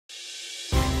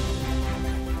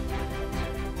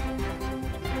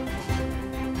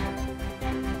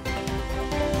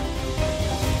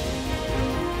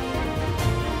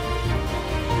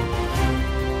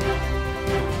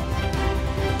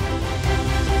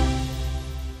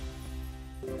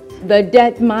The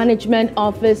Debt Management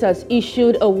Office has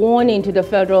issued a warning to the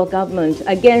federal government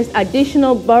against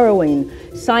additional borrowing,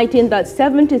 citing that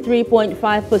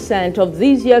 73.5% of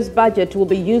this year's budget will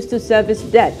be used to service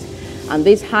debt. And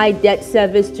this high debt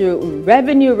service to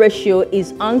revenue ratio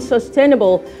is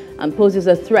unsustainable and poses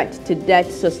a threat to debt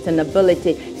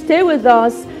sustainability. Stay with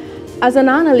us as an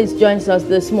analyst joins us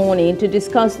this morning to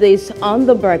discuss this on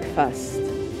The Breakfast.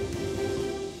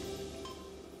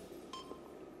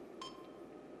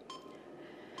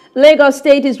 Lagos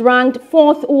State is ranked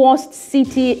 4th worst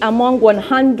city among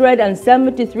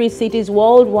 173 cities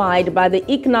worldwide by the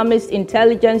Economist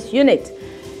Intelligence Unit.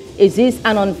 Is this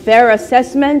an unfair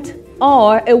assessment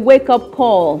or a wake-up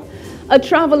call? A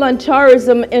travel and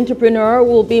tourism entrepreneur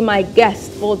will be my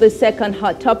guest for the second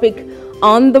hot topic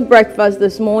on The Breakfast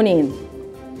this morning.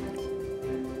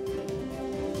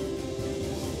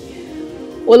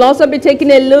 We'll also be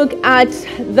taking a look at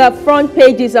the front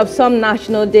pages of some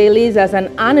national dailies as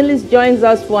an analyst joins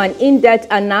us for an in-depth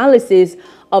analysis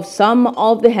of some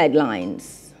of the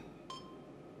headlines.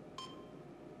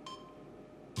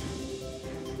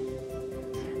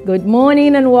 Good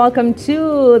morning and welcome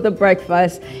to The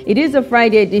Breakfast. It is a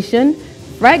Friday edition.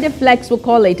 Friday Flex, we'll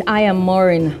call it. I am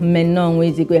Maureen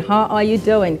Menong-Wizigwe. How are you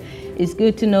doing? It's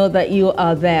good to know that you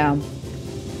are there.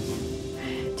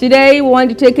 Today, we want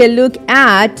to take a look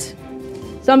at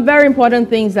some very important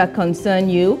things that concern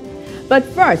you. But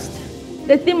first,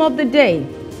 the theme of the day,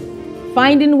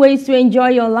 finding ways to enjoy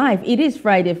your life. It is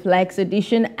Friday Flex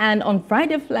edition, and on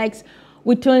Friday Flex,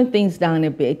 we turn things down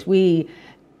a bit. We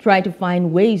try to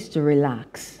find ways to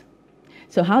relax.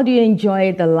 So how do you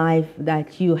enjoy the life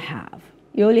that you have?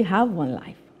 You only have one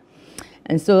life.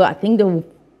 And so I think the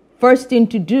first thing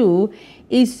to do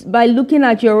is by looking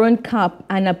at your own cup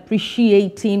and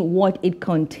appreciating what it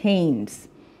contains.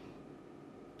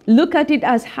 Look at it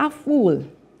as half full,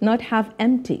 not half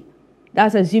empty.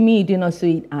 That's assuming you do not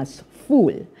see it as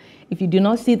full. If you do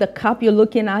not see the cup you're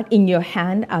looking at in your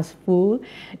hand as full,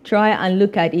 try and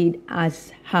look at it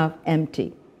as half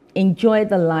empty. Enjoy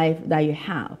the life that you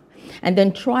have. And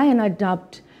then try and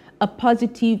adopt a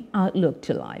positive outlook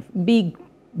to life. Be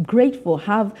grateful,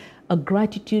 have a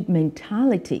gratitude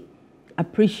mentality.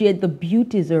 Appreciate the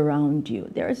beauties around you.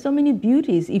 There are so many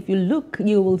beauties. If you look,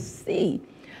 you will see.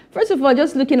 First of all,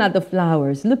 just looking at the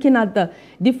flowers, looking at the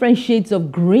different shades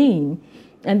of green,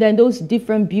 and then those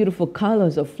different beautiful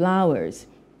colors of flowers.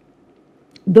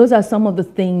 Those are some of the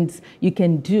things you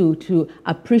can do to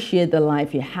appreciate the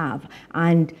life you have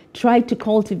and try to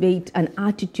cultivate an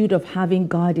attitude of having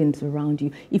gardens around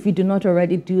you. If you do not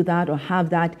already do that or have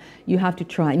that, you have to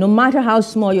try. No matter how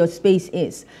small your space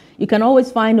is, you can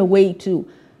always find a way to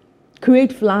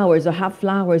create flowers or have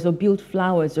flowers or build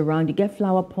flowers around you. Get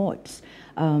flower pots.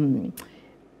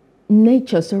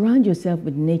 Nature, surround yourself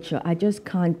with nature. I just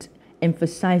can't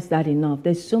emphasize that enough.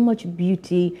 There's so much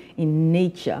beauty in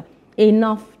nature.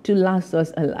 Enough to last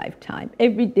us a lifetime.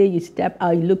 Every day you step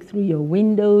out, you look through your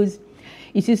windows,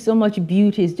 you see so much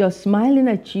beauty. It's just smiling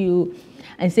at you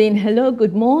and saying, hello,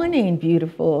 good morning,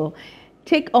 beautiful.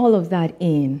 Take all of that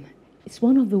in. It's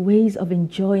one of the ways of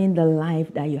enjoying the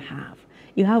life that you have.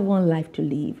 You have one life to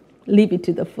live. Live it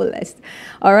to the fullest.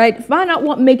 All right, find out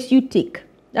what makes you tick.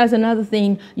 That's another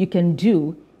thing you can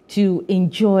do to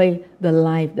enjoy the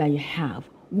life that you have.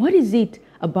 What is it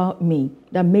about me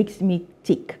that makes me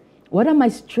tick? What are my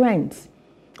strengths?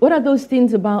 What are those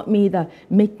things about me that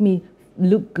make me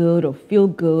look good or feel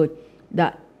good,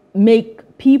 that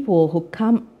make people who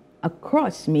come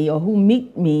across me or who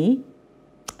meet me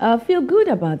feel good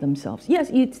about themselves? Yes,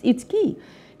 it's key.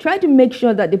 Try to make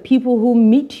sure that the people who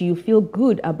meet you feel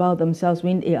good about themselves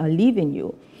when they are leaving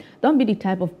you. Don't be the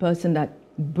type of person that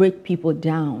break people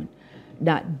down,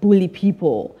 that bully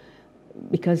people,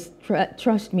 because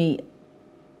trust me,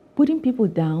 putting people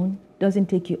down doesn't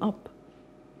take you up.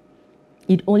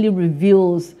 It only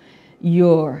reveals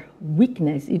your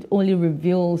weakness. It only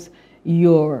reveals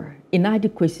your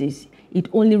inadequacies. It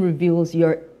only reveals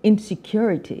your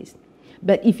insecurities.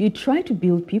 But if you try to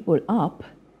build people up,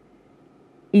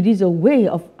 it is a way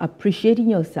of appreciating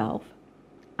yourself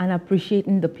and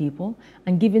appreciating the people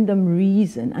and giving them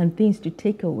reason and things to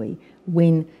take away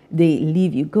when they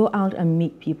leave you. Go out and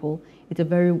meet people. It's a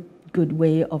very good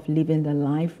way of living the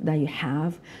life that you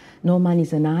have. No man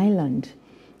is an island.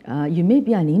 You may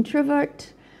be an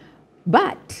introvert,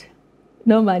 but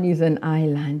no man is an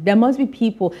island. There must be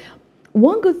people.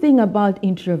 One good thing about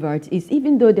introverts is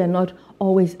even though they're not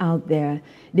always out there,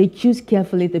 they choose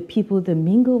carefully the people they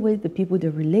mingle with, the people they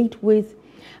relate with.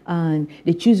 and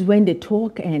they choose when they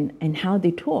talk and how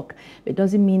they talk. It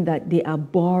doesn't mean that they are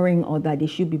boring or that they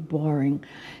should be boring.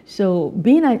 So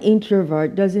being an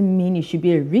introvert doesn't mean you should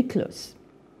be a recluse.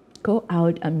 Go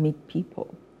out and meet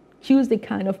people. Choose the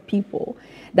kind of people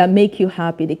that make you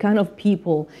happy, the kind of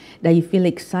people that you feel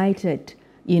excited,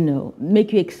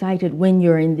 make you excited when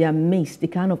you're in their midst, the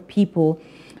kind of people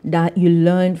that you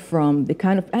learn from, the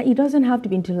kind of, it doesn't have to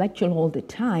be intellectual all the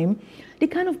time, the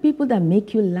kind of people that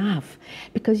make you laugh,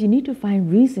 because you need to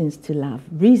find reasons to laugh,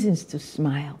 reasons to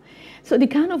smile. So the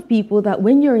kind of people that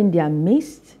when you're in their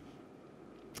midst,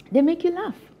 they make you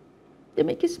laugh, they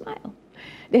make you smile.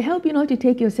 They help you not to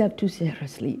take yourself too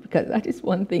seriously, because that is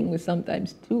one thing we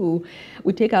sometimes do.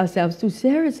 We take ourselves too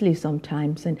seriously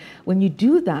sometimes. And when you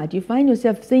do that, you find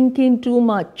yourself thinking too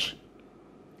much.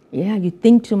 Yeah, you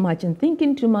think too much, and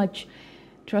thinking too much,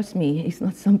 trust me, it's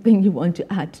not something you want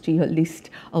to add to your list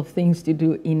of things to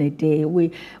do in a day.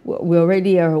 We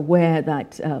already are aware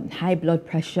that high blood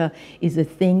pressure is a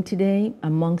thing today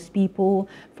amongst people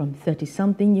from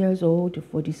 30-something years old to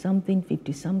 40-something,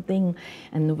 50-something,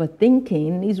 and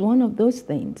overthinking is one of those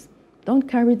things. Don't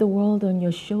carry the world on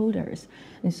your shoulders.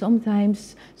 And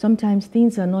sometimes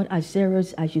things are not as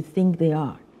serious as you think they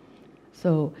are.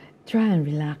 So try and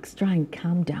relax, try and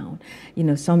calm down,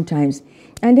 sometimes.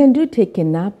 And then do take a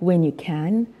nap when you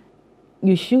can.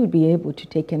 You should be able to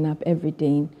take a nap every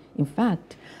day. In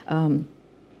fact,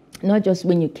 not just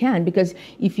when you can, because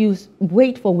if you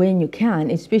wait for when you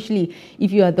can, especially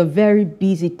if you are the very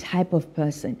busy type of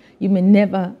person, you may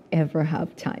never, ever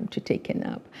have time to take a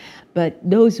nap. But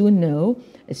those who know,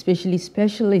 especially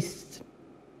specialists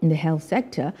in the health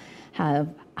sector, have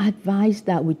advised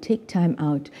that we take time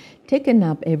out, take a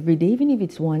nap every day, even if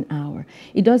it's 1 hour.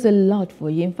 It does a lot for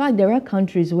you. In fact, there are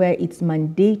countries where it's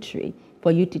mandatory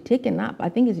for you to take a nap. I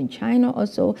think it's in China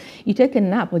also. You take a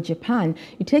nap, or Japan,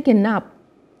 you take a nap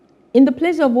in the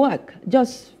place of work.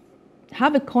 Just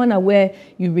have a corner where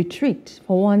you retreat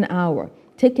for 1 hour.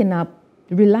 Take a nap,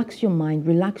 relax your mind,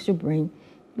 relax your brain,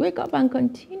 wake up and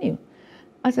continue.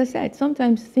 As I said,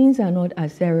 sometimes things are not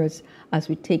as serious as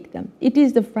we take them. It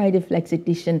is the Friday Flex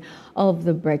edition of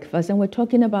The Breakfast, and we're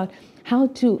talking about how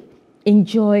to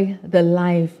enjoy the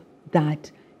life that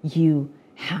you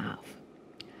have.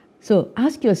 So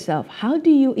ask yourself, how do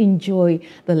you enjoy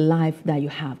the life that you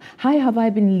have? How have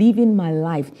I been living my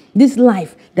life? This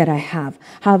life that I have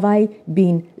I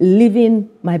been living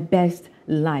my best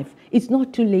life? It's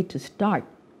not too late to start.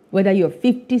 Whether you're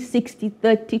 50, 60,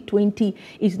 30, 20,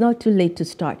 it's not too late to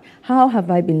start. How have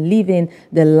I been living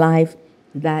the life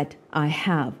that I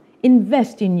have?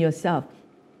 Invest in yourself.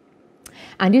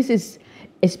 And this is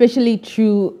especially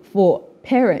true for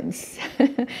parents.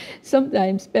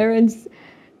 Sometimes parents,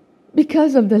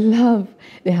 because of the love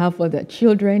they have for their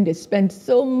children, they spend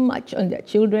so much on their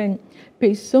children,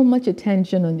 pay so much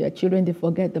attention on their children, they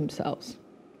forget themselves.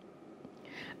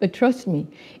 But trust me,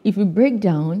 if you break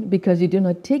down because you do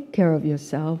not take care of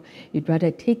yourself, you'd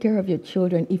rather take care of your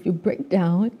children. If you break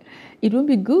down, it won't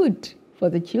be good for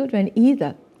the children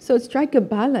either. So strike a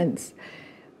balance.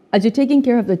 As you're taking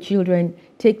care of the children,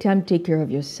 take time to take care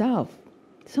of yourself.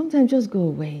 Sometimes just go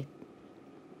away.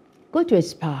 Go to a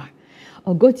spa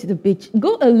or go to the beach.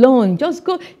 Go alone. Just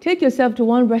go, take yourself to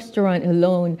one restaurant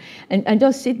alone and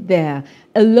just sit there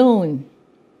alone.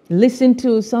 Listen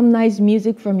to some nice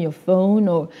music from your phone,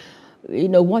 or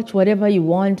watch whatever you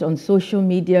want on social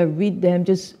media, read them,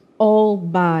 just all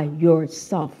by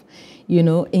yourself.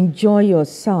 Enjoy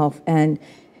yourself and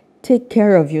take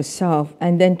care of yourself,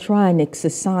 and then try and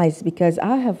exercise, because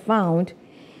I have found,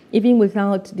 even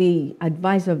without the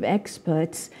advice of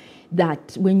experts,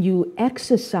 that when you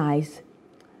exercise,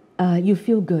 you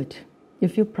feel good. You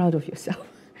feel proud of yourself.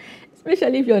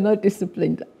 Especially if you're not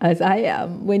disciplined, as I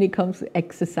am, when it comes to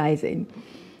exercising.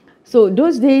 So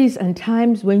those days and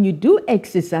times when you do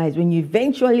exercise, when you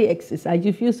eventually exercise,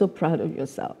 you feel so proud of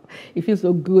yourself. You feel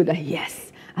so good that,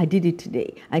 yes, I did it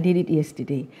today. I did it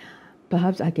yesterday.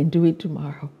 Perhaps I can do it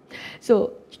tomorrow.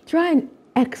 So try and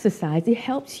exercise. It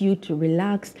helps you to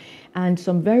relax, and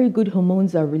some very good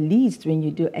hormones are released when you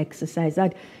do exercise.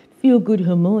 That feel-good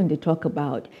hormone they talk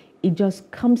about, it just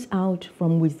comes out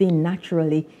from within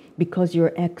naturally, because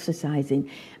you're exercising.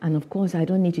 And of course, I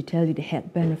don't need to tell you the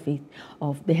health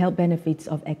benefits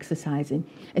of exercising,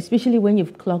 especially when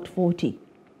you've clocked 40.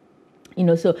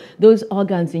 So those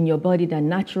organs in your body that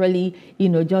naturally,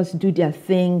 just do their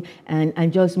thing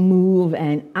and just move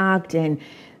and act. And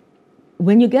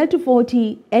when you get to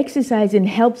 40, exercising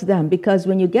helps them, because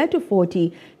when you get to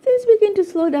 40, things begin to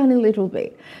slow down a little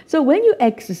bit. So when you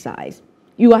exercise,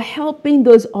 you are helping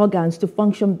those organs to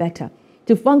function better,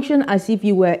 to function as if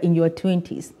you were in your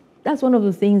 20s. That's one of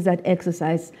the things that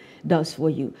exercise does for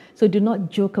you. So do not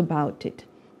joke about it.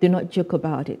 Do not joke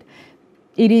about it.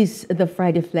 It is the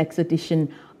Friday Flex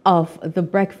edition of the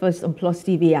Breakfast on Plus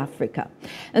TV Africa.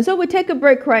 And so we'll take a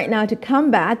break right now to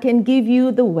come back and give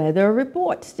you the weather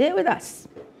report. Stay with us.